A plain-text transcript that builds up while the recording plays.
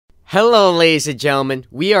Hello, ladies and gentlemen.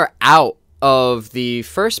 We are out of the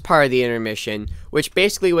first part of the intermission, which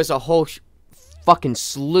basically was a whole fucking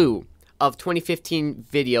slew of 2015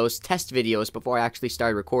 videos, test videos, before I actually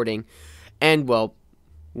started recording. And, well,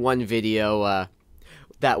 one video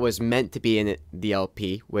that was meant to be in the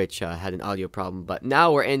LP, which had an audio problem. But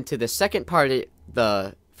now we're into the second part of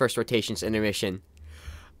the first rotations intermission.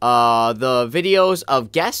 The videos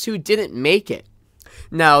of guests who didn't make it.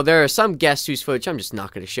 Now, there are some guests whose footage I'm just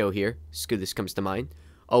not going to show here. This comes to mind.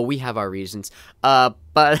 Oh, we have our reasons.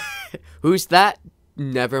 But who's that?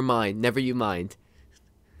 Never mind. Never you mind.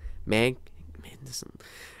 Man, listen.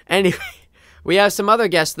 Anyway, we have some other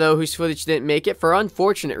guests, though, whose footage didn't make it for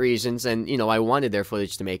unfortunate reasons. And, you know, I wanted their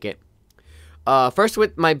footage to make it. First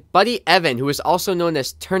with my buddy Evan, who is also known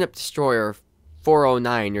as Turnip Destroyer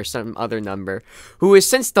 409 or some other number, who has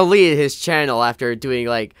since deleted his channel after doing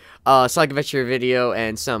like a Sonic Adventure video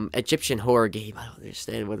and some Egyptian horror game. I don't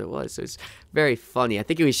understand what it was. It was very funny. I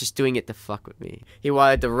think he was just doing it to fuck with me. He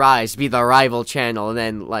wanted to rise, be the rival channel, and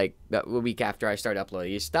then like the week after I started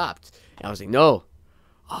uploading, he stopped. And I was like, no,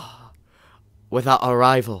 without a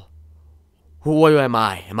rival, what am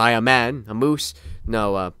I? Am I a man? A moose?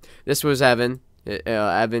 No, this was Evan.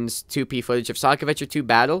 Evan's 2P footage of Sonic Adventure 2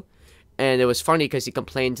 Battle. And it was funny because he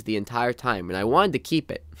complained the entire time, and I wanted to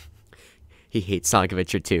keep it. He hates Sonic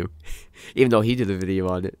Adventure 2, even though he did a video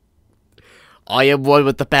on it. I am one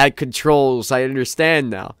with the bad controls, I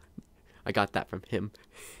understand now. I got that from him.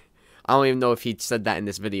 I don't even know if he said that in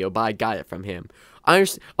this video, but I got it from him.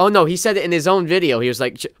 Oh no, he said it in his own video. He was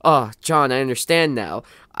like, oh, John, I understand now.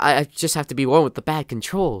 I just have to be one with the bad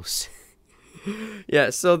controls.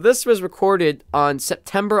 Yeah, so this was recorded on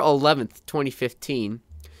September 11th, 2015.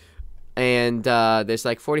 And there's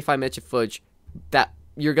like 45 minutes of footage that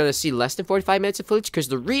you're going to see less than 45 minutes of footage, because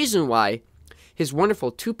the reason why his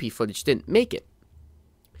wonderful 2P footage didn't make it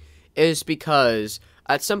is because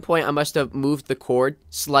at some point I must have moved the cord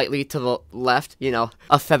slightly to the left, you know,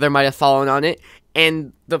 a feather might have fallen on it,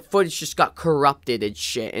 and the footage just got corrupted and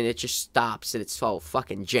shit, and it just stops, and it's so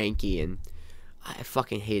fucking janky, and I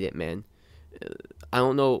fucking hate it, man. I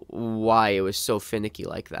don't know why it was so finicky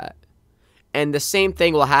like that. And the same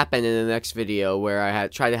thing will happen in the next video, where I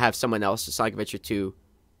try to have someone else, the Sonic Adventure 2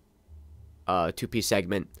 2P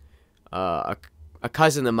segment, a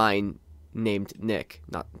cousin of mine named Nick.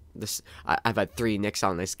 Not this. I've had 3 Nicks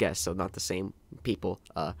on this guest, so not the same people.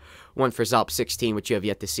 One for Zalp 16, which you have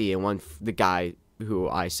yet to see, and one the guy who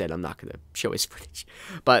I said I'm not gonna show his footage.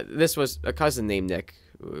 But this was a cousin named Nick,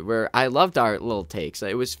 where I loved our little takes.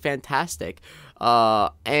 It was fantastic.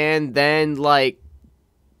 And then like,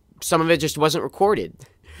 some of it just wasn't recorded.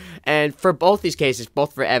 And for both these cases,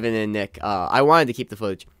 both for Evan and Nick, I wanted to keep the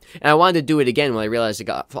footage. And I wanted to do it again when I realized it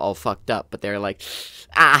got all fucked up. But they're like,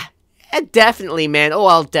 definitely, man. Oh,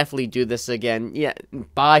 I'll definitely do this again. Yeah,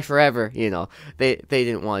 bye forever. You know, they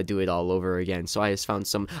didn't want to do it all over again. So I just found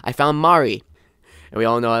I found Mari. And we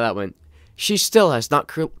all know how that went. She still has not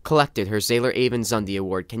collected her Zaler Avon Zundi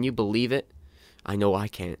award. Can you believe it? I know I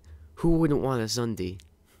can't. Who wouldn't want a Zundi?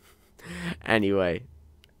 Anyway.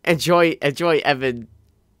 Enjoy Evan,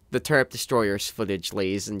 the Turnip Destroyer's footage,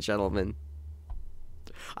 ladies and gentlemen.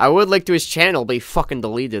 I would link to his channel, but he fucking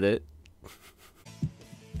deleted it.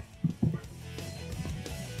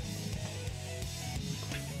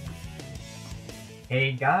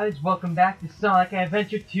 Hey guys, welcome back to Sonic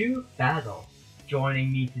Adventure 2 Battle.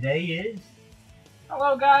 Joining me today is...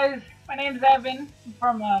 Hello guys, my name's Evan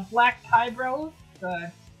from Black Tie Bros,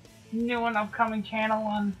 the new and upcoming channel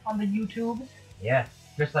on the YouTubes. Yeah.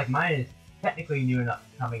 Just like mine is technically new and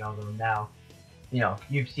upcoming on them now. You know,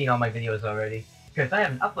 you've seen all my videos already, because I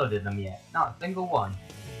haven't uploaded them yet. Not a single one.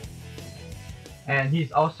 And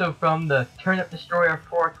he's also from the Turnip Destroyer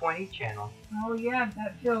 420 channel. Oh yeah,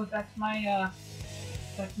 that too. That's my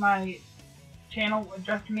channel,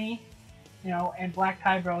 just me. You know, and Black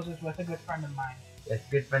Tie Bros is with a good friend of mine. Yes,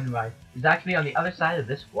 good friend of mine. He's actually on the other side of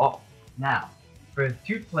this wall. Now, for the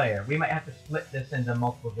 2-player, we might have to split this into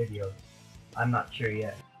multiple videos. I'm not sure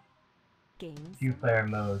yet. Games. 2-player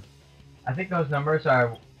mode. I think those numbers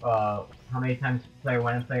are how many times player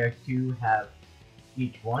 1 and player 2 have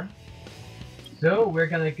each one. So we're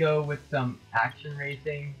gonna go with some action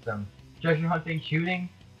racing, some treasure hunting, shooting,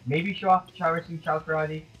 maybe show off child racing, child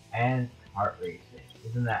karate, and kart racing.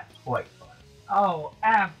 Isn't that quite fun? Oh,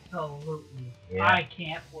 absolutely. Yeah. I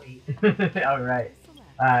can't wait. Alright.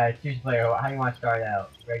 Choose player. How do you want to start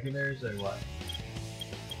out? Regulars or what?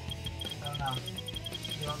 I don't know.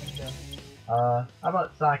 You want me to? How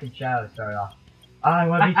about Sonic and Shadow to start off? I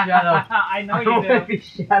want to be Shadow. I know I you do. want to be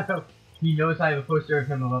Shadow. He knows I have a poster of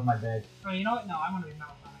him above my bed. Oh, you know what? No, I want to be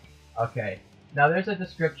Metal Sonic. Okay. Now there's a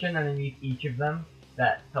description underneath each of them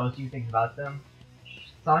that tells you things about them.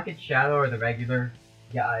 Sonic and Shadow are the regular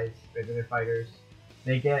guys, regular fighters.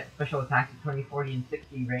 They get special attacks at 20, 40, and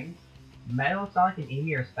 60 rings. Metal Sonic and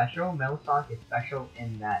Amy are special. Metal Sonic is special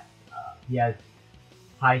in that he has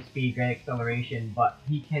high speed, great acceleration, but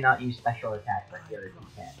he cannot use special attacks like the other two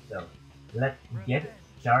can. So let's get it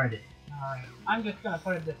started. Alright, I'm just gonna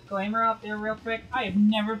put a disclaimer out there real quick. I have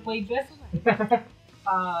never played this.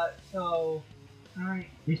 So, alright.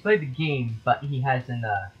 He's played the game, but he hasn't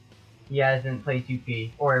played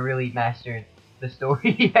 2P or really mastered the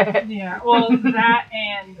story yet. Yeah, well, that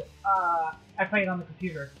and, I played on the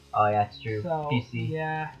computer. Oh yeah, that's true. So, PC.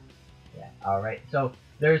 yeah. Yeah, alright. So,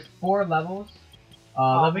 there's 4 levels.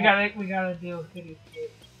 We gotta do City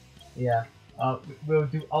Escape. Yeah. We'll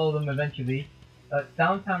do all of them eventually.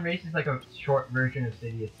 Downtown Race is like a short version of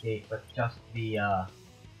City Escape, but just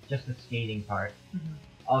the skating part. Mm-hmm.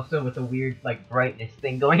 Also with a weird like brightness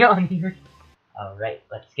thing going on here. Alright,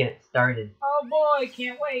 let's get it started. Oh boy,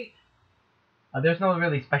 can't wait. There's no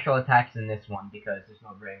really special attacks in this one because there's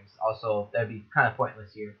no rings. Also, that'd be kind of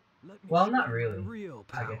pointless here. Well, not really.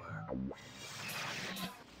 I guess not.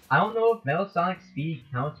 I don't know if Metal Sonic speed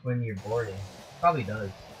counts when you're boarding. Probably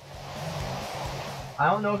does. I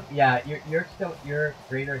don't know if, yeah, your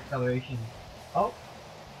greater acceleration. Oh,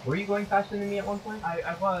 were you going faster than me at one point?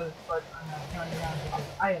 I was, but I'm not turning around because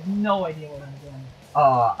I have no idea what I'm doing.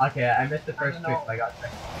 Oh, okay, I missed the first trick, but I got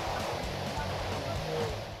second.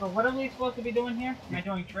 So what are we supposed to be doing here? Am I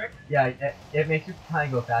doing tricks? Yeah, it makes you kind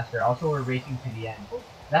of go faster. Also, we're racing to the end.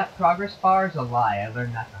 That progress bar is a lie. I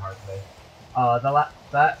learned that the hard way.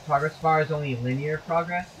 That progress bar is only linear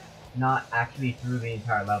progress, not actually through the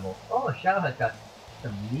entire level. Oh, Shadow has got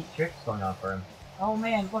some neat tricks going on for him. Oh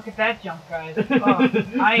man, look at that jump, guys. Oh,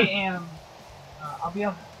 I am. I'll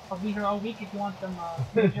be here all week if you want some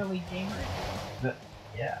Major League gamers.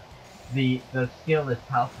 Yeah, the skill is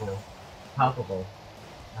palpable.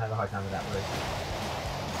 I have a hard time with that word.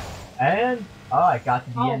 And I got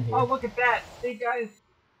to the end here. Oh, look at that! See, guys.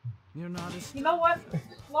 You're not as You know what?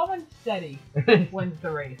 Slow and steady wins the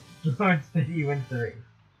race. Slow and steady wins the race.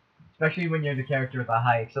 Especially when you're the character with a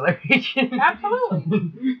high acceleration.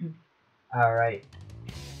 Absolutely. Alright.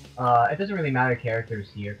 It doesn't really matter characters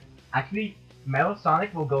here. Actually, Metal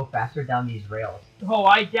Sonic will go faster down these rails. Oh,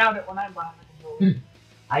 I doubt it when I'm behind the controller.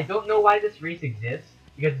 I don't know why this race exists,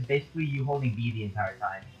 because it's basically you holding B the entire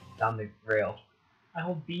time down the rail. I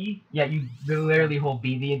hold B? Yeah, you literally hold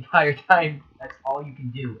B the entire time. That's all you can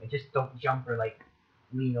do. And just don't jump or like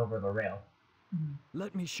lean over the rail.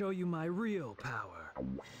 Let me show you my real power.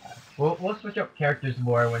 We'll switch up characters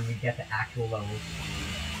more when we get to actual levels.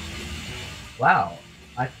 Wow.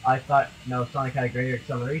 I thought no Sonic had a greater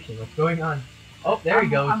acceleration. What's going on? Oh, there he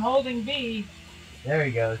goes. I'm holding B. There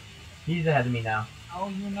he goes. He's ahead of me now. Oh,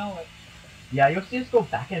 you know it. Yeah, you'll see us go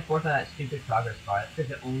back and forth on that stupid progress bar. That's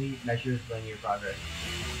because it only measures linear progress.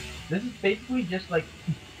 This is basically just like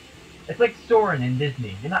it's like Soarin' in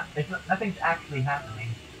Disney. Nothing's actually happening.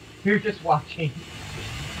 You're just watching.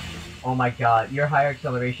 Oh my god, your higher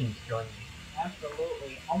acceleration is killing me.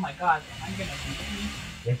 Absolutely. Oh my god, I'm gonna beat you.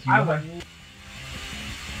 Yes, you I are. would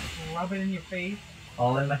rub it in your face.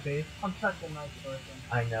 All in my face. I'm such a nice person.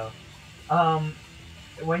 I know.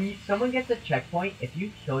 When someone gets a checkpoint, if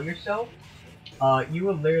you kill yourself, you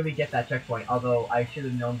will literally get that checkpoint. Although I should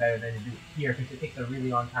have known better than to do it here because it takes a really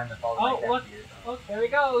long time to fall. Oh, look! Look, there he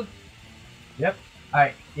goes. Yep.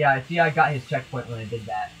 Alright, yeah, see I got his checkpoint when I did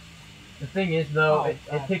that. The thing is though,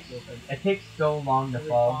 it takes so long to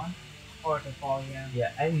fall. Or to fall, yeah.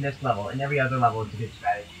 Yeah, and in this level, and every other level it's a good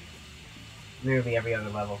strategy. Literally every other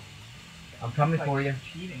level. I'm coming Like for you.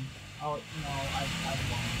 Cheating. Oh no, I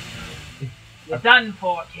won't. You're done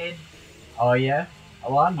for, kid. Oh yeah?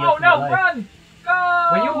 Well, I'm Oh guessing no, life. run! Go!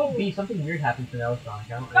 When you hold B, something weird happens to Metal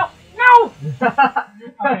Sonic. I don't No! know. No!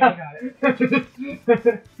 Okay, I got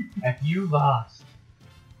it. If you lost.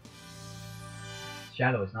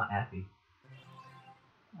 Shadow is not happy.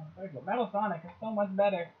 Oh, there you go. Metal Sonic is so much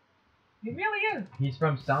better. He really is. He's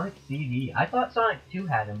from Sonic CD. I thought Sonic 2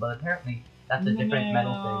 had him, but apparently that's a different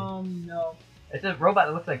metal thing. No. It's a robot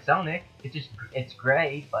that looks like Sonic. It's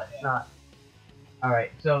gray, but it's not.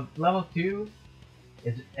 Alright, so level 2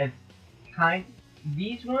 it's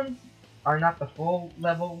these ones are not the full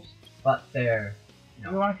levels, but they're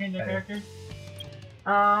You want to change the better. characters?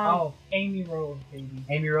 Oh, Amy Rose, baby.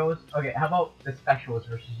 Amy Rose. Okay, how about the specials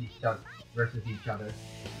versus each other? Right,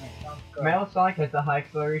 sounds good. Metal Sonic has the high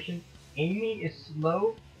acceleration. Amy is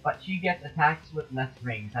slow, but she gets attacks with less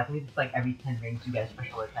rings. I believe it's like every 10 rings you get a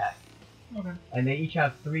special attack. Okay. And they each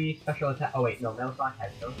have 3 special attacks. Oh wait, no, Metal Sonic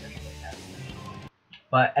has no special attacks.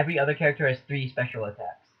 but every other character has 3 special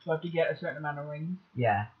attacks. So if you get a certain amount of rings.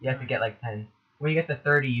 Yeah, you have to get like 10. When you get to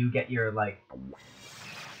 30, you get your like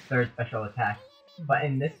 3rd special attack. But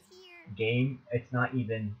in this game, it's not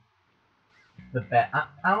even the best.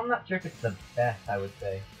 I'm not sure if it's the best, I would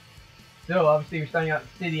say. So obviously we're starting out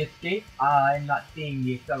City Escape. I'm not seeing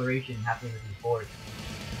the acceleration happening with these boards.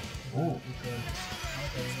 Ooh.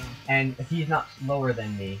 And he's not slower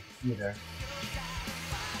than me either.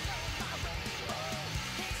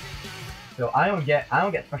 So I don't get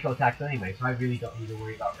special attacks anyway, so I really don't need to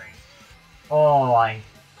worry about range. Oh, I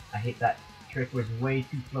hate that trick was way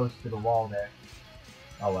too close to the wall there.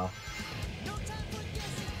 Oh well.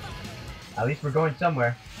 At least we're going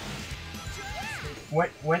somewhere.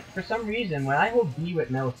 When for some reason when I hold B with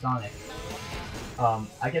Metal Sonic,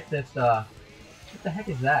 I get this what the heck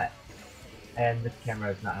is that? And this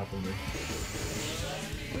camera is not helping me.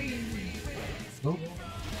 Oop.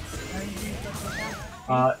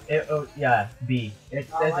 Oh yeah, B. It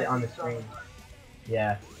says it on the screen.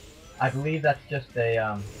 Yeah. I believe that's just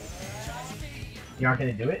a you aren't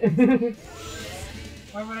gonna do it?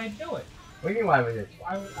 Why would I do it? What do you mean why would it?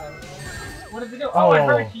 What does it do? Oh, it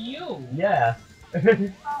hurts you! Yeah.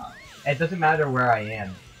 Oh. It doesn't matter where I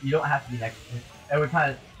am. You don't have to be next to me. I would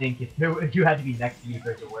kind of think if you had to be next to me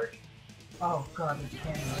for it to work. Oh god, this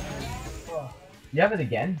camera. Oh. You have it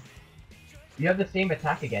again? You have the same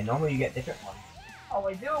attack again. Normally you get different ones. Oh,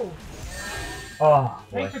 I do! Oh,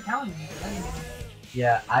 boy. Thanks for telling me.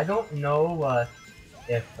 Yeah, I don't know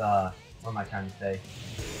if, what am I trying to say?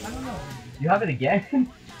 I don't know. You have it again?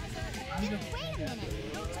 I'm just gonna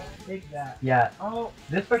take that. Yeah. Oh.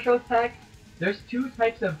 This special attack, there's 2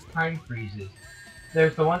 types of time freezes.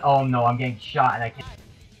 There's the one, oh no, I'm getting shot and I can't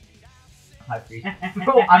time freeze.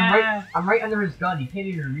 Bro, I'm right under his gun, he can't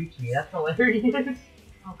even reach me, that's hilarious.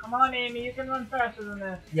 Oh, come on, Amy, you can run faster than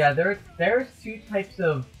this. Yeah, there's 2 types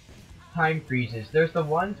of time freezes. There's the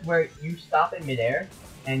ones where you stop in midair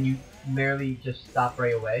and you literally just stop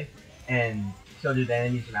right away, and so do the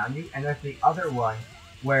enemies around you. And there's the other one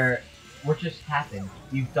where what just happens.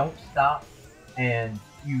 You don't stop and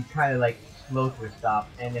you kind of like slow to a stop,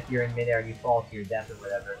 and if you're in midair you fall to your death or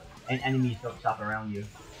whatever, and enemies don't stop around you.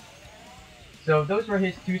 So those were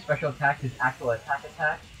his 2 special attacks, his actual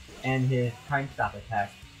attack and his time stop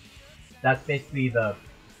attack. That's basically the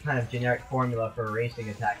kind of generic formula for a racing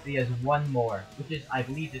attack. He has 1 more, which is, I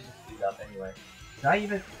believe this is speed up anyway. Can I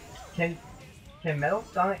even, can Metal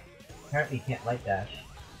Sonic, apparently can't light dash.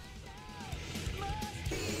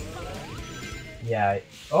 Yeah,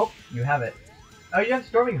 oh, you have it. Oh, you have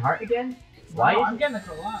Storming Heart again? Why? No, I'm getting this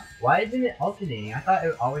a lot. Why isn't it alternating? I thought it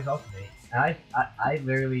would always alternate. And I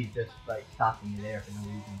literally just like stopped in there for no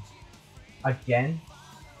reason. Again?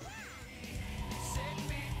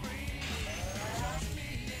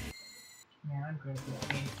 Man, I'm good at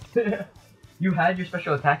this game. You had your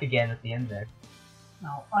special attack again at the end there.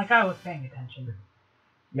 No, like I was paying attention.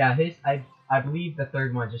 Yeah, his I believe the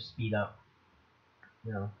 3rd one just speed up.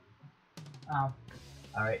 You know. Oh.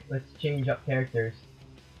 Alright, let's change up characters.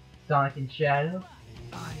 Sonic and Shadow.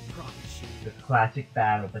 I promise you. The classic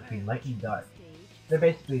battle between Light and Dark. They're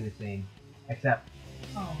basically the same, except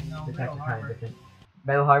Oh no, the Metal attacks are kind of Harbor. different.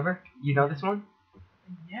 Metal Harbor? You know this one?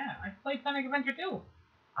 Yeah, I played Sonic Adventure 2.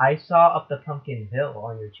 I saw Up the Pumpkin Hill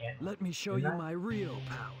on your channel. Let me show Didn't you I? my real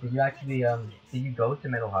power. Did you actually, did you go to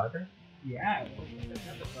Metal Harbor? Yeah, it was this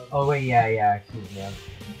episode. Oh wait, yeah, excuse me.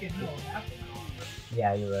 You can know that.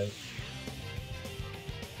 Yeah, you're right.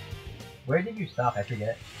 Where did you stop? I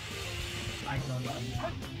forget. I don't know.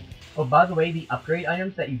 Oh, by the way, the upgrade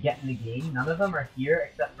items that you get in the game, none of them are here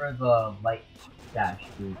except for the light dash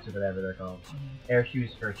boots or whatever they're called. Air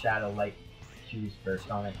shoes for Shadow, light shoes for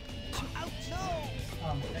Sonic.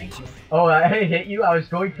 Thank you. Oh, I hit you? I was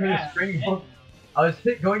going for the Yeah. springboard. I was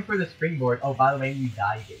going for the springboard. Oh, by the way, when you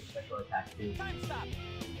die, you get your special attack too.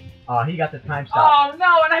 Oh, he got the time stop. Oh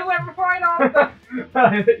no, and I went right off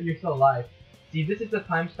the... You're still alive. See, this is the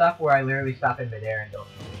time stop where I literally stop in midair and don't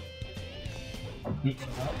move.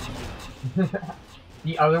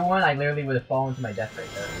 The other one, I literally would have fallen to my death right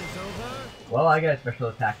there. Well, I got a special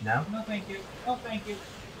attack now. No thank you. No thank you.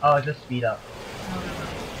 Oh, it's just speed up. No, no, no.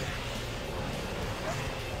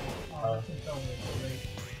 Oh, this is so weird.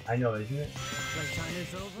 I know, isn't it? Playtime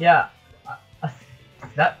is over. Yeah.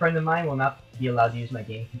 That friend of mine will not be allowed to use my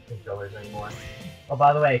game controllers anymore. Oh,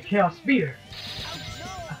 by the way, Chaos Spear!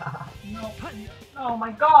 No. Oh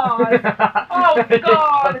my god! Oh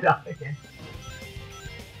god!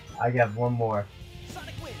 I got 1 more.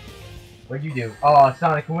 What'd you do? Oh,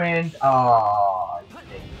 Sonic Wind! Oh,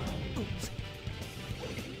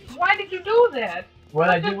 Why did you do that?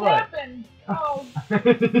 What'd I What do just what? happened? Oh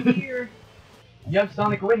dear. You have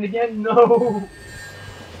Sonic win again? No!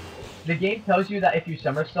 The game tells you that if you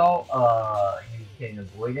somersault, you can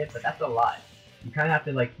avoid it, but that's a lie. You kind of have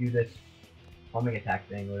to like do this homing attack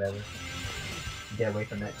thing or whatever to get away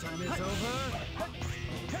from it. Time is over.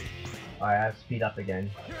 Alright, I have speed up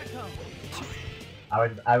again.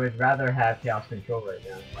 I would rather have Chaos Control right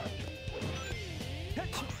now.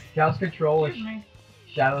 Chaos Control is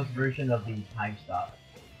Shadow's version of the time stop.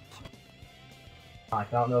 I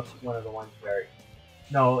don't know if it's one of the ones where...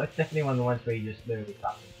 No, it's definitely one of the ones where you just literally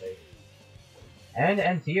stop and play. And it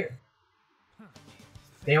ends here.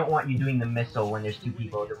 They don't want you doing the missile when there's two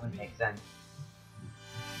people, it wouldn't make sense.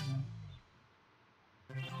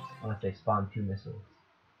 Unless they spawn two missiles.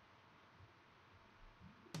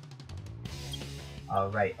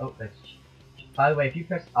 Alright, oh, that's... By the way, if you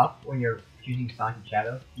press up when you're choosing Sonic and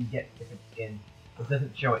Shadow, you get different skin. It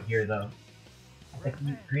doesn't show it here though. It's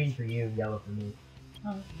green for you, yellow for me.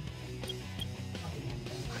 Oh.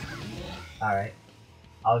 Alright.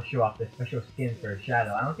 I'll show off the special skin for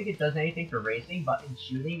Shadow. I don't think it does anything for racing, but in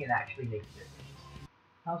shooting it actually makes it.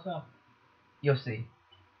 How so? You'll see.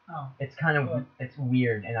 Oh. It's kind of it's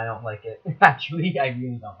weird and I don't like it. Actually, I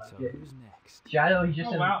really don't like So it. who's next? Shadow, he's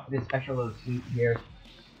just in wow. this special little suit here.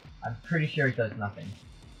 I'm pretty sure it does nothing.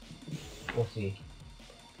 We'll see.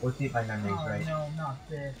 We'll see if my memory's Oh, right. no, not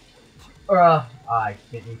this. I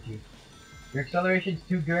didn't reach you. Your acceleration's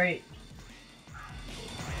too great.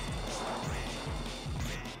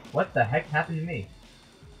 What the heck happened to me?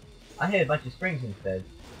 I hit a bunch of springs instead.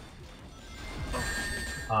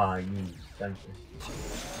 Ah, you stunter.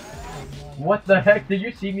 What the heck? Did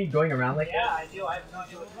you see me going around like Yeah, I do. I have no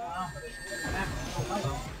idea what's going on, but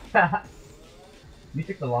it's that? You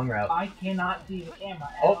took the long route. I cannot see the camera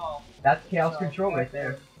at Oh. all. That's chaos So, control right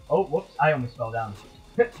there. Oh, whoops! I almost fell down.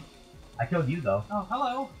 I killed you though. Oh,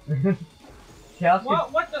 hello. Chaos.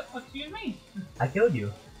 What the? Excuse me? I killed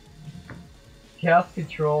you. Chaos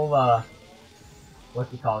control.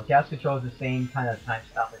 What's it called? Chaos control is the same kind of time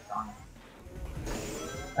stop as Sonic.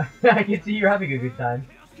 I can see you're having a good time.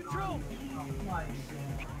 Oh, my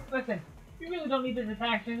God. Listen, you really don't need this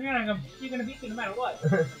attack since you're gonna beat me no matter what.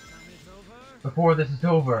 Before this is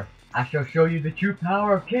over, I shall show you the true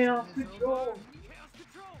power of chaos control.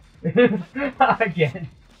 Again,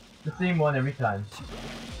 the same one every time.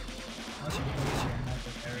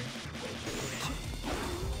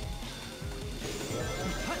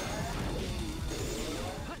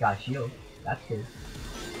 Got a shield. That's good.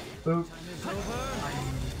 Boop.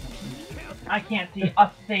 I can't see a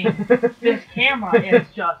thing. This camera is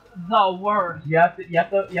just the worst. You have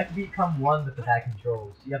to become one with the back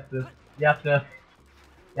controls. You have to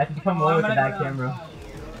become one with the back camera.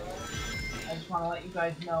 I just want to let you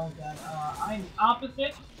guys know that I'm the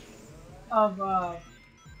opposite of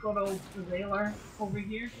good old Zaler over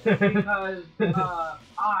here because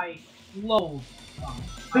I loathe.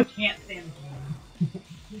 I can't stand the game.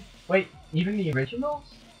 Wait, even the originals?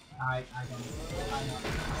 I don't.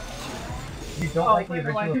 You don't like the wait,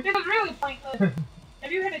 originals? this is really pointless.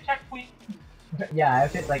 Have you hit a checkpoint? Yeah,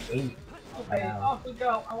 I've hit like 8. Okay, off we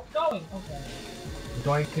go. Oh, going. Okay. I'm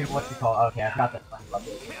going to what's it called? Okay, I forgot that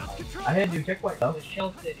SpongeBob. I hit a new checkpoint though. The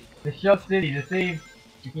Shell City. The Shell City to save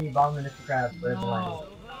Bikini Bomb and Mr. Krabs for everyone. No.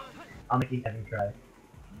 I'm making Evan try.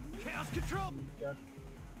 Chaos control.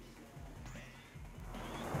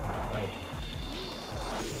 Right.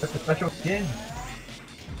 That's a special skin.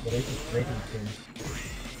 The racing skin.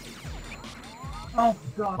 Oh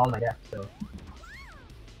God. All my death, so.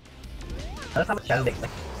 That's how much Shadow takes. Like,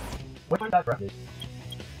 which one got rushes?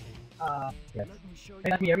 Yes. Let me show you. Hey,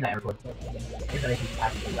 that's me every night I record. Here's the racing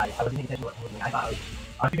action guys. I wasn't paying attention to what was happening. I thought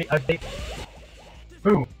I was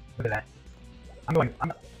boom! Look at that. I'm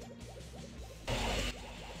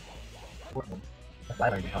that's why I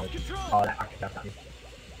learned in college. Oh, that arc stuff got me.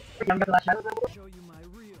 I'm got the last Shadow level. Show you my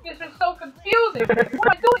real. This is so confusing. What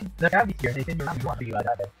am I doing? The gravity's here. They said you're not to you. I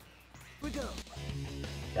got there. We go.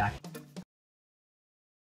 Jack.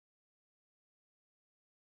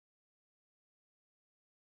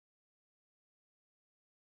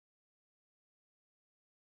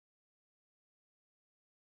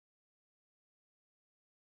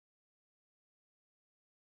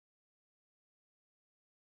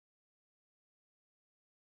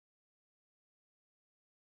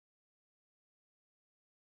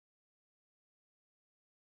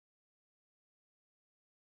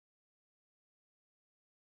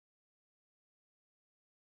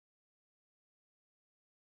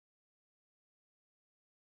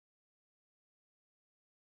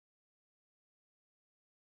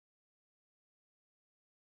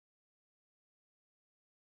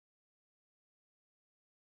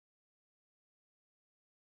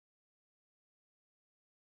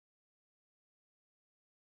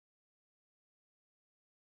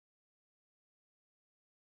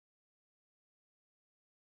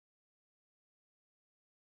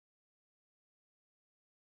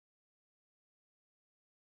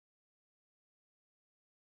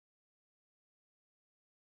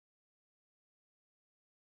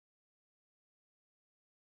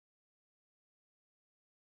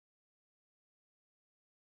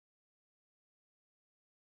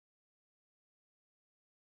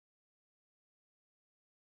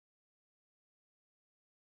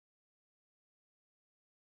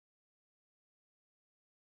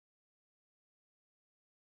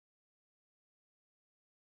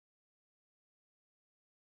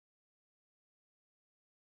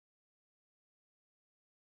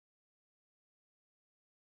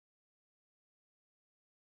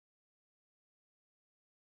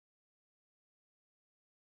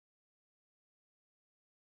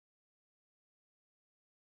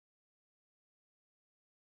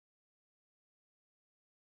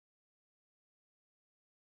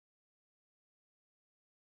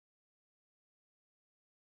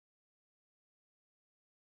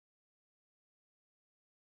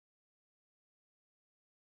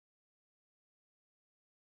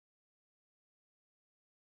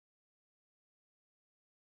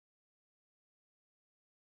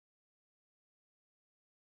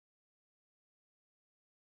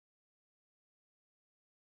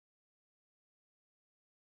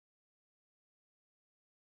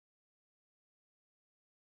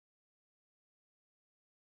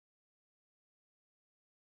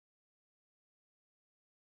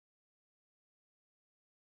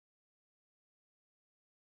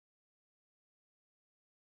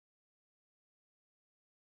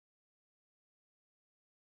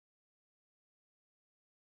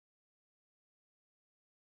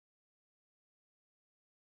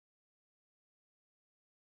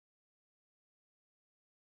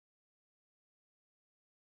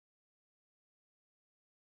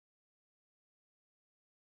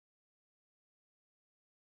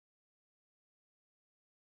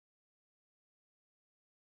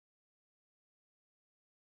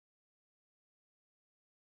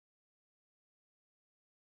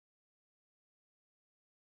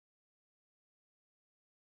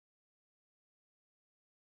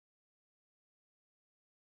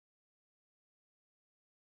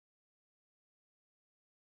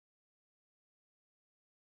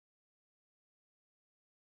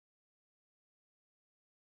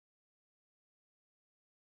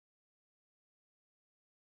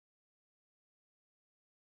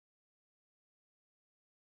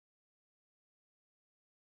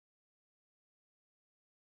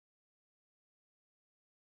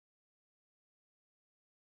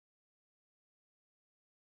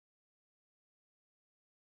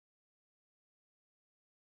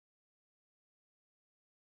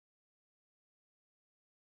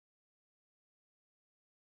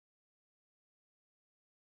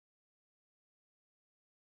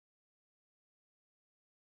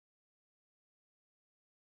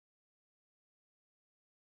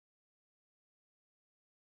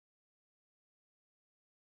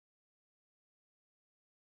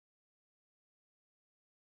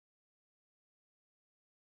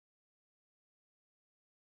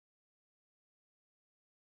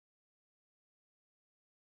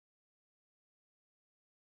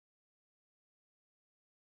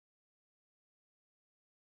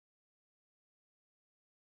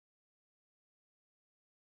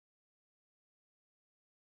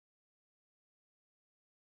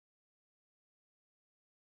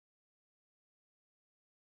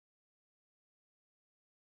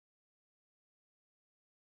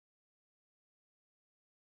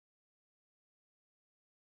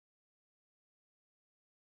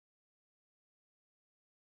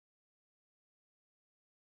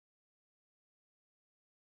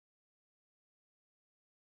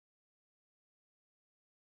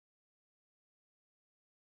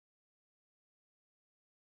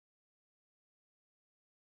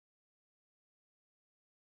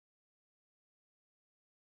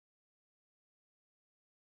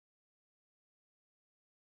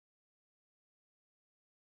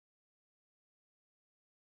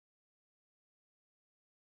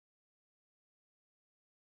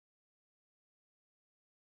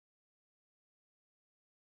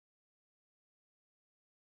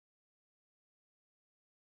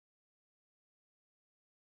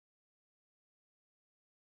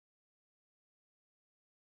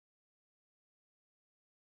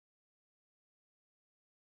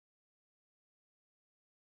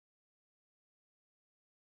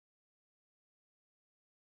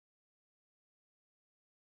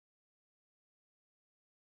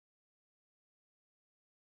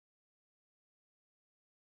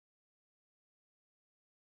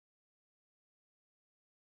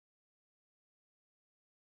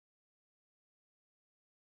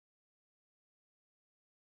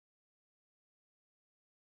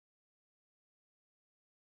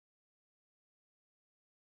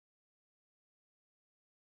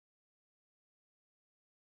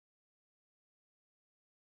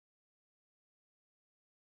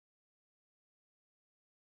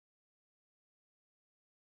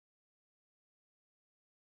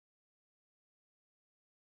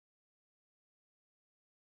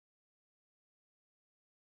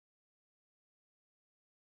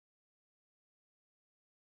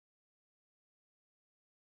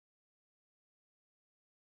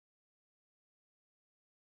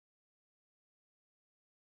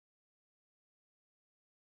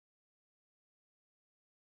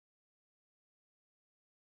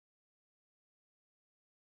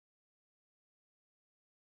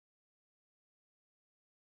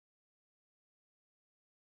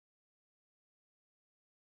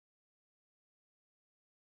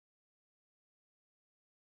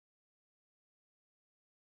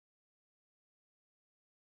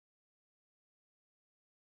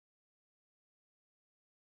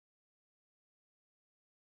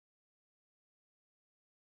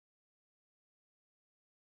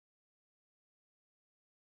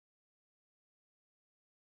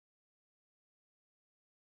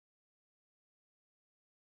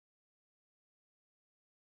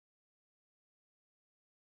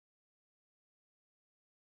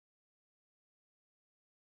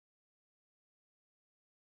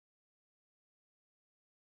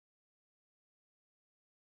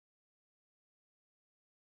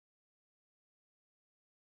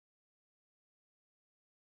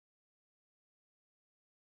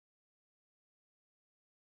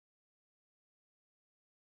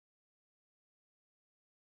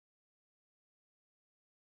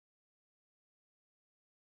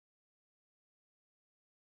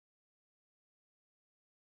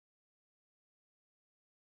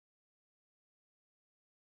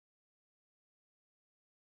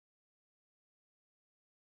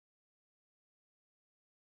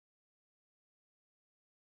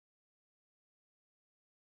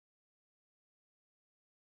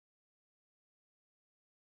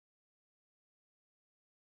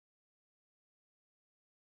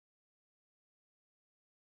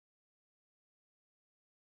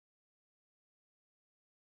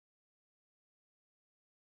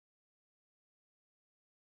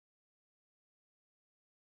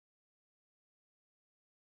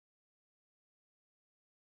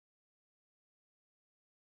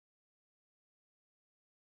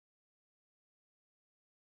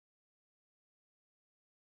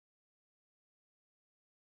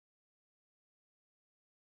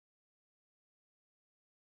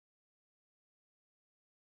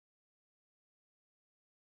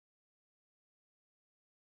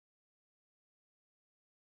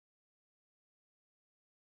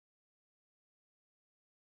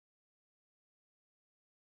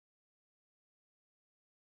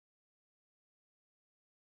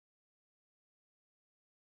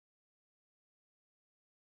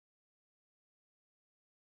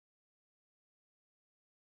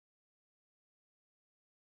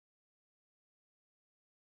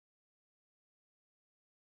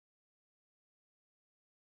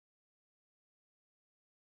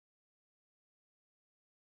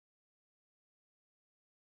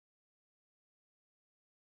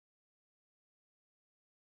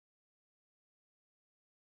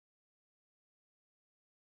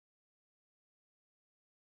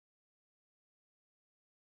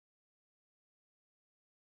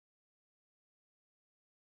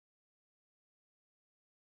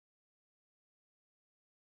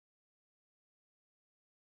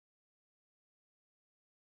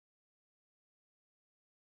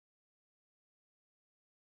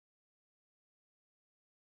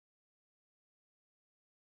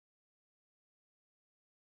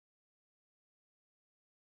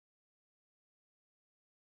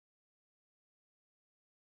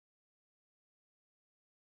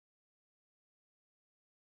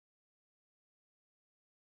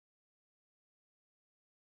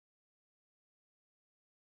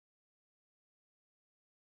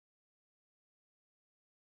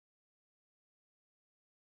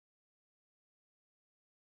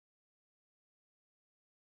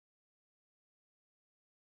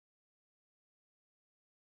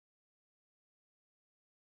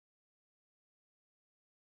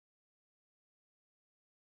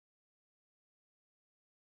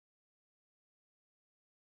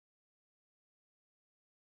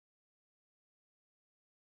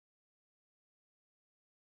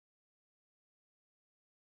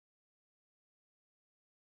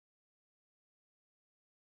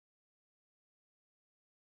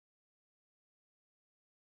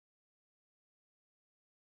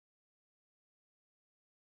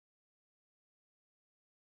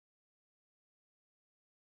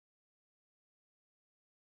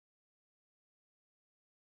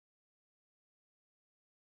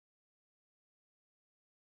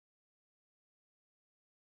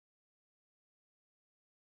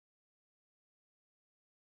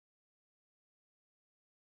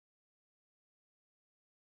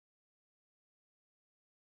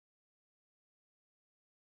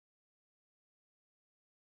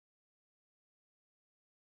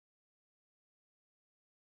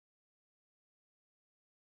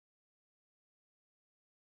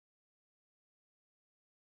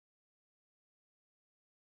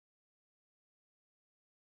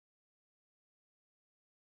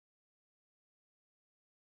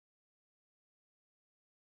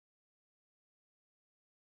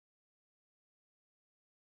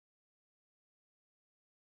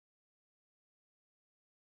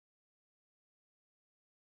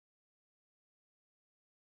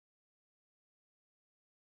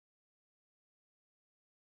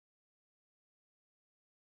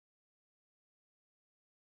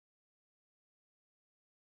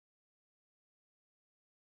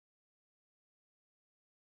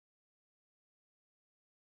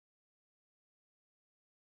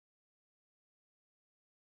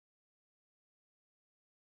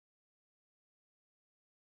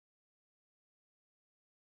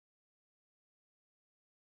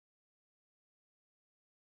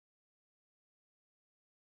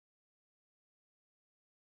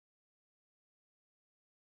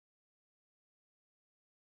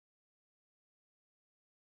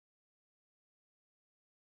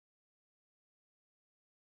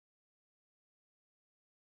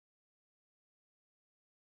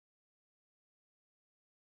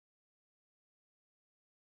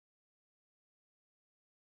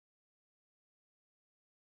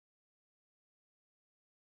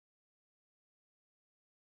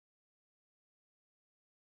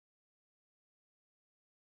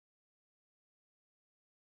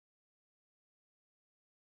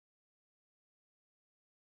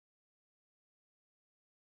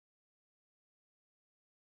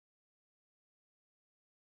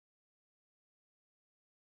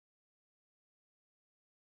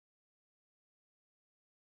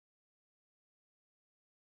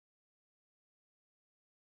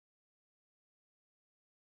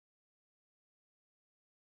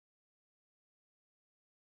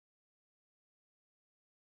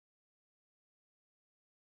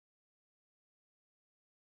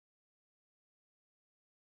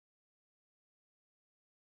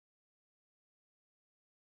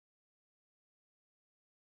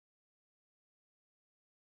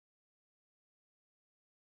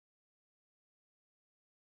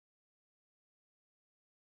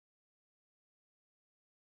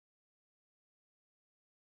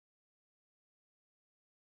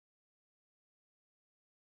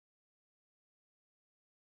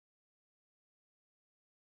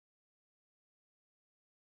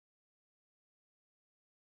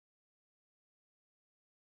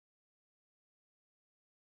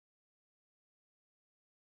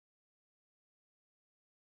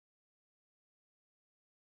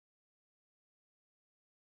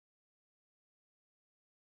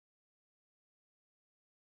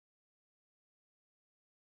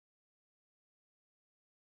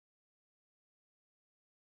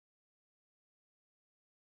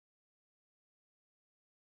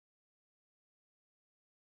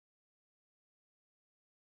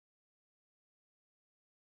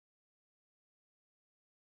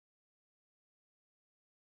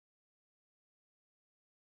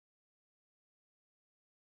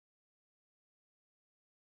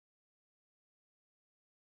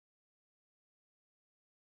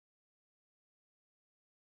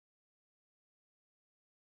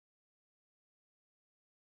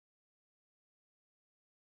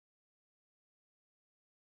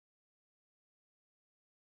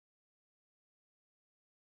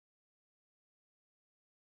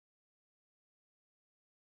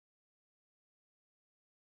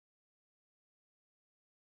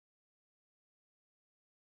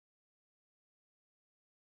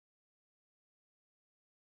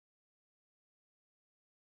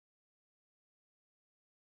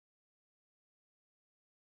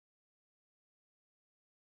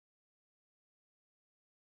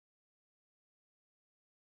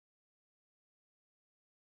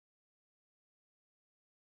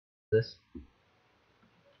 this.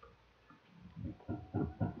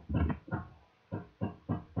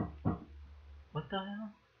 What the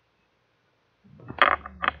hell?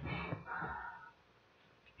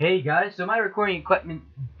 Hey guys, so my recording equipment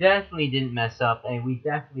definitely didn't mess up, and we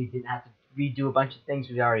definitely didn't have to redo a bunch of things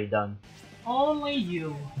we've already done. Only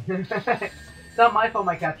you. It's not my fault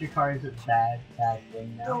my capture card is a bad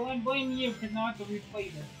thing now. So I'm blaming you because now I have to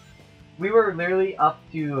replay this. We were literally up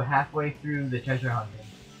to halfway through the treasure hunting.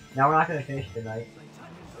 Now we're not gonna finish tonight.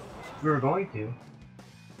 We were going to.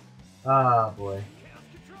 Oh boy.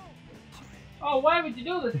 Oh, why would you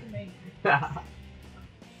do this to me?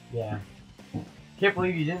 Yeah. Can't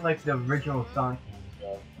believe you didn't like the original Sonic game,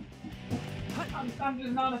 so. I'm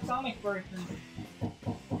just not a Sonic person.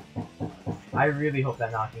 I really hope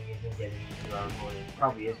that knocking isn't getting into our recording.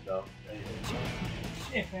 Probably is though.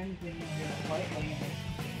 If anything, you're just slightly.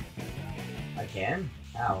 I can?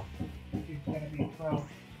 How? She's gonna be a pro.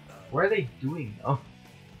 What are they doing though?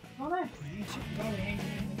 Don't ask me. Don't hang me.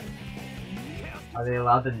 Are they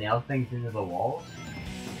allowed to nail things into the walls?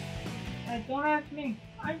 Don't ask me.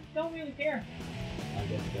 I don't really care. I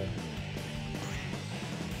guess so.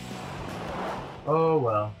 Oh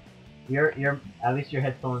well. At least your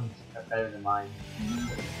headphones are better than mine.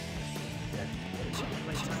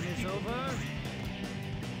 Playtime is over.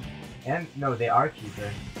 And no, they are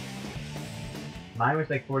cheaper. Mine was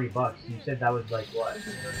like $40. You said that was like what?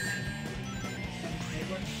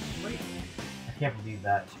 I can't believe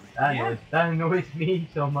that. That annoys me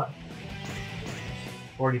so much.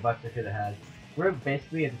 $40 I could have had. We're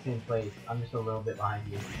basically at the same place. I'm just a little bit behind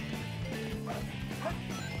you.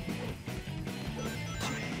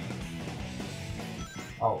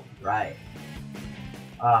 Oh, right.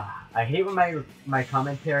 I hate when my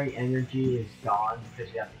commentary energy is gone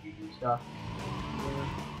because you have to redo stuff.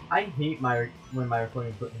 I hate when my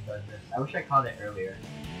recording equipment does this. I wish I caught it earlier.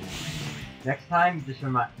 Next time, just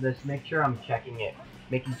make sure I'm checking it,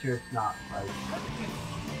 making sure it's not like.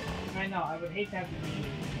 I know. I would hate to have to do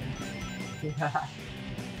this.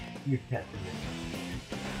 You pessimist.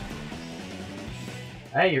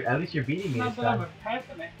 Hey, at least you're beating me Not this that I'm time. a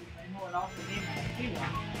pessimist. I know it off the game. I see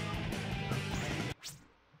one.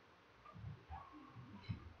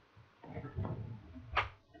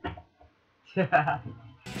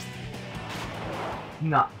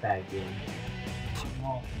 Not bad game.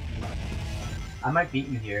 Oh. I might beat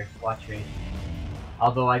you here. Watch me.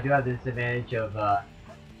 Although I do have the disadvantage of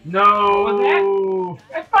no.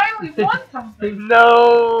 I finally won something.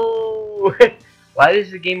 No. Why is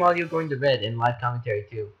the game audio going to red in live commentary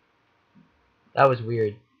too? That was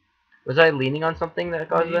weird. Was I leaning on something that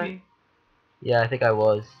caused that? Yeah, I think I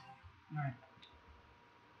was. Alright.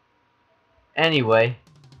 Anyway.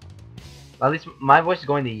 At least my voice is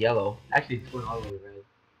going to yellow. Actually, it's going all the way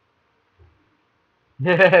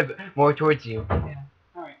red. More towards you. Yeah.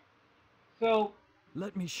 Alright. So.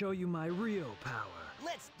 Let me show you my real power.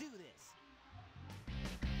 Let's do this.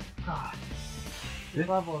 God. This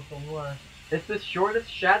level is the worst. It's the shortest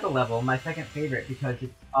shadow level, my second favorite, because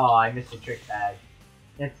it's. Oh, I missed a trick bag.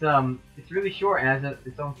 It's really short and has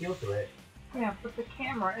its own feel to it. Yeah, but the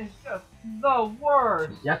camera is just the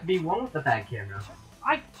worst. You have to be one with the bad camera.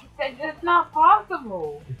 It's not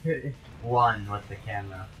possible. One with the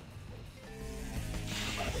camera.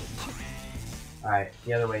 Alright,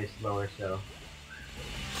 the other way is slower, so.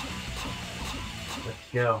 Let's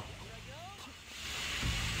go.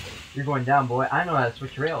 You're going down, boy. I know how to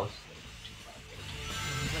switch rails.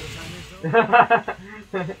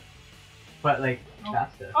 But, like,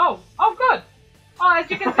 faster. Oh, good. Oh, as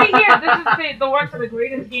you can see here, this is the work of the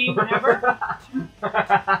greatest game ever. I'm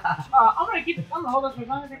gonna hold this for as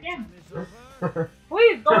long as I can.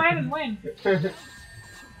 Please, go ahead and win.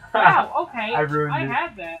 Wow, okay. I ruined it.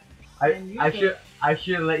 had that. I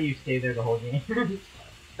should have let you stay there the whole game.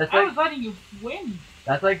 I was letting you win.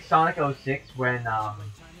 That's like Sonic 06 when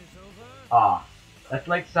that's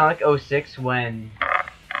like Sonic 06 when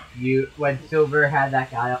Silver had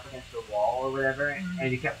that guy up against the wall or whatever,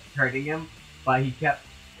 and he kept hurting him, but he kept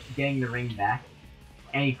getting the ring back,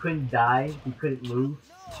 and he couldn't die, he couldn't move.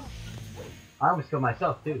 I almost killed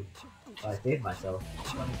myself too, but I saved myself.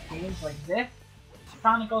 But in games like this,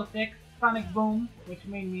 Sonic 06, Sonic Boom, which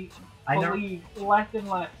made me believe less and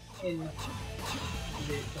less in the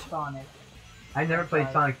Sonic. I never played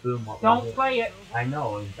Sonic Boom. Don't play it. I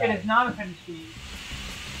know. It is not a finished game.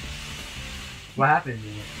 What happened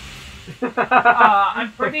in it?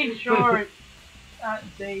 I'm pretty sure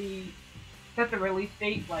they set the release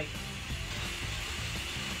date like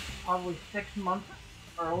probably 6 months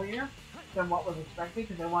earlier than what was expected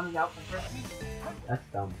because they wanted it out for Christmas. That's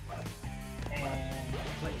dumb. And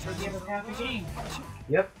they gave us half a game.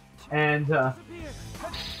 Yep. And I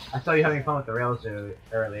saw you having fun with the rails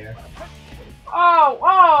earlier. Oh,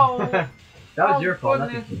 oh! That was Oh, your fault, not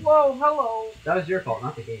the goodness. game. Whoa, hello. That was your fault,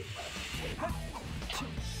 not the game.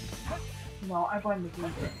 No, I blame the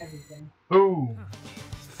game for everything. Boom!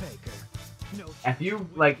 Faker. No. If you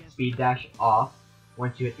like speed dash off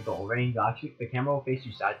once you hit the goal range, actually the camera will face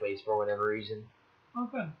you sideways for whatever reason. Oh,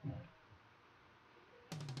 good.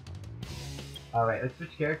 Alright, let's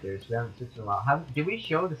switch characters. We haven't switched in a while. Did we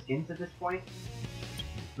show the skins at this point?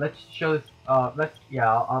 Let's show this.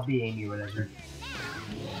 I'll be Amy or whatever.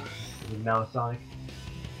 Metal Sonic.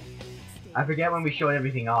 I forget when we showed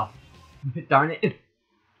everything off. Darn it.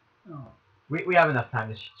 Oh. We have enough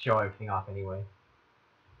time to show everything off anyway.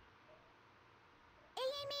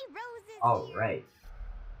 Alright.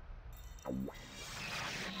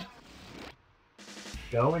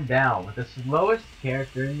 Going down with the slowest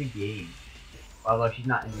character in the game. Although she's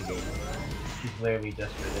not in the game. She's literally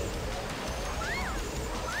just for this.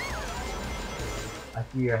 I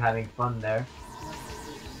see you're having fun there.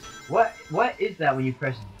 What is that when you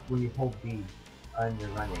hold B and you're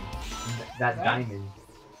running? That What? diamond.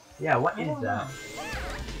 Yeah, what I is don't that? know.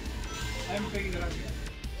 I haven't figured it out yet.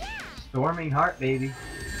 Storming heart, baby.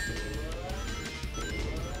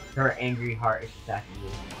 Her angry heart is attacking you.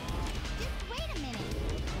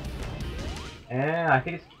 And I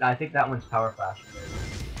think that one's power flash.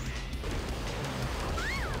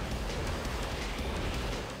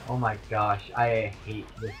 Oh my gosh, I hate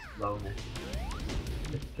this slowness.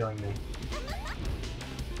 It's killing me.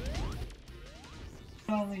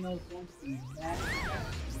 I only know one speed.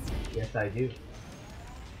 Yes, I do.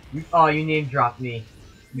 You name dropped me.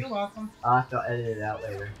 You're welcome. I'll have to edit it out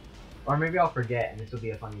later. Or maybe I'll forget and this will be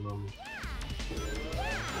a funny moment.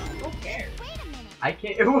 Who cares? I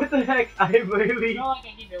can't. What the heck? I literally. You know, like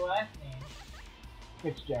I give your last name.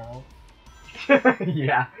 Fitzgerald.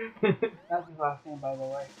 Yeah. That's his last name, by the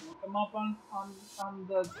way. Look him up on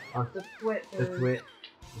the Twitter. The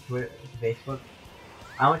Twitter, Facebook.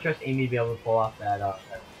 I don't trust Amy to be able to pull off that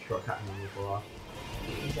shortcut I'm gonna pull off.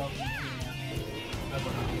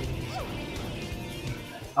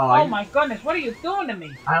 Oh my goodness, what are you doing to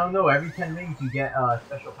me? I don't know. Every 10 rings you get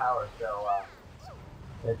special powers, so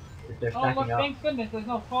they're Oh stacking look, up. thank goodness there's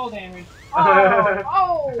no fall damage.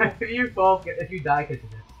 Oh! If you fall, if you die because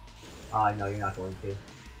of this. No, you're not going to.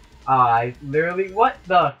 I literally, what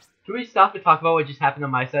the? Can we stop to talk about what just happened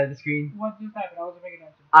on my side of the screen? What just happened? I wasn't paying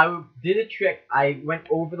attention. I did a trick. I went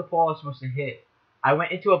over the pole I was supposed to hit. I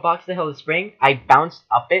went into a box that held a spring. I bounced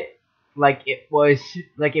up it like it was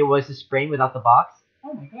the spring without the box.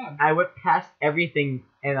 Oh my god. I went past everything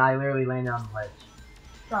and I literally landed on the ledge.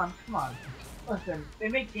 John, come on. Listen, they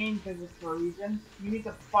make game physics for a reason. You need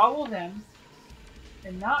to follow them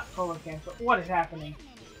and not go against it. What is happening?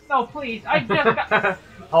 No, please, I just got...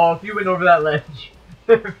 Oh, if you went over that ledge.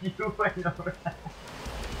 If you went over that.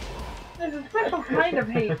 There's a special kind of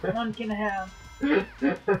hate one can have.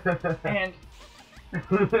 And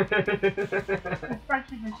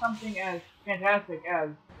especially for something as fantastic as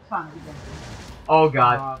Sonic Adventure. Oh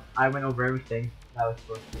god, I went over everything. That was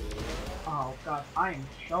supposed to. Oh god, I am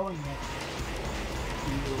showing it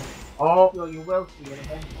to you. Oh, Well, you will see it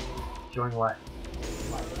eventually. showing what?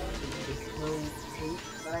 The true hate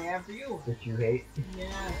that I have for you. That you hate?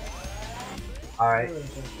 Yeah. Alright. Really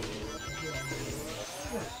just,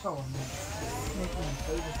 you're so annoying. Making me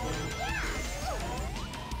play this game.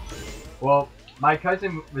 Well, my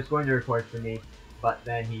cousin was going to record for me, but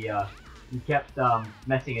then he kept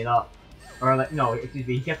messing it up. Or like, no, excuse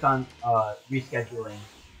me, he kept on rescheduling,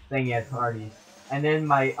 saying he had parties. And then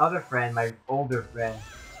my other friend, my older friend,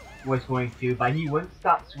 was going to, but he wouldn't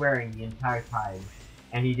stop swearing the entire time.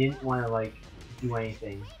 And he didn't want to like do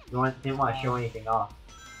anything. He didn't want to show anything off.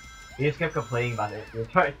 He just kept complaining about it. They're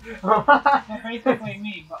basically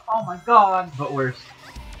me, but oh my god. But worse.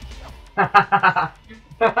 That's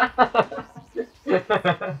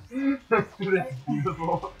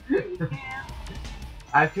beautiful.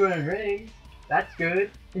 I have 200 rings. That's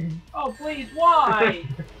good. Oh please, why?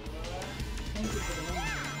 Thank you for the ring.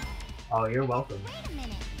 Oh, you're welcome.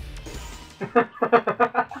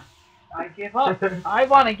 I give up. I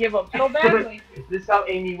want to give up so badly. This is how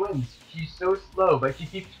Amy wins. She's so slow, but she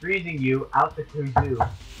keeps freezing you out the kazoo.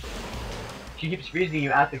 She keeps freezing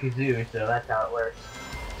you out the kazoo, so that's how it works.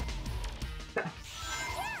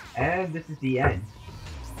 And this is the end.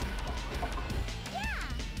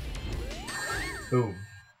 Boom.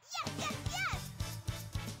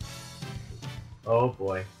 Oh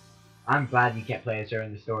boy. I'm glad you can't play as her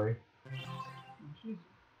in the story.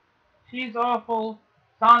 She's awful.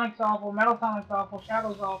 Sonic's awful. Metal Sonic's awful.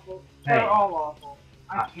 Shadow's awful. Hey. They're all awful.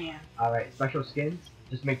 I can. Alright, special skins.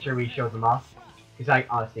 Just make sure we show them off. Because I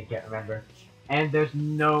honestly can't remember. And there's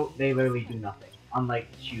no... They literally do nothing. Unlike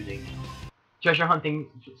shooting. Treasure hunting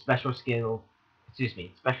special skill... Excuse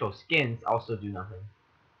me. Special skins also do nothing.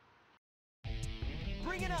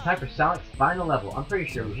 Bring it on. Time for Sonic's final level. I'm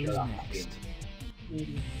pretty sure we showed off that game.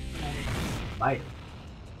 Maybe. Might.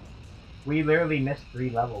 We literally missed 3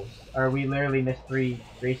 levels. Or we literally missed 3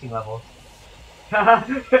 racing levels.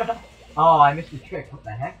 Oh, I missed the trick. What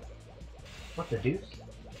the heck? What the deuce?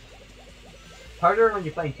 Harder when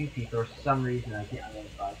you're playing 2 people for some reason I can't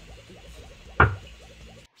identify.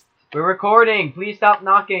 We're recording! Please stop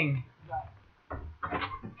knocking!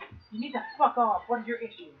 You need to fuck off. What is your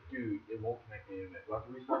issue? Dude, it won't connect me in it. We'll have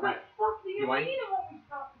to What restart the my... fuck do you Do I- mean it won't be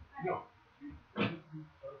stopped? No.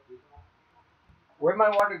 Where'd my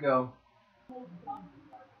water go?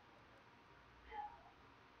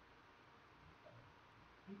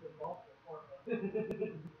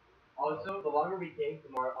 Also, the longer we take, the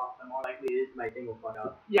more likely it is my thing will fuck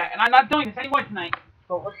up. Yeah, and I'm not doing this anymore tonight.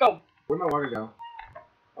 So let's go. Where'd my water go?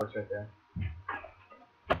 Oh, it's right there.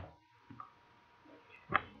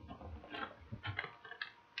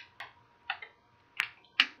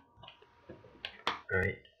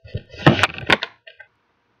 Alright.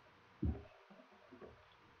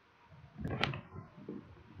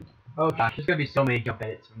 Oh gosh, there's gonna be so many jump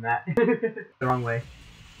edits from that. The wrong way.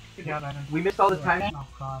 Good job, Evan. We missed all the time. Oh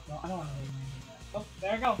god, no, I don't want to read that. Oh,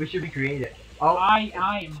 there we go. We should recreate it. Oh, I am.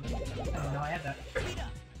 I didn't know I had that.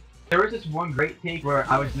 there was this one great take where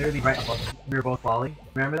I was literally right above him. We were both falling.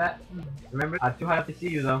 Remember that? Remember? I'm too high up to see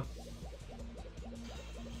you though.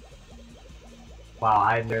 Wow,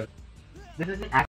 I literally... This isn't actually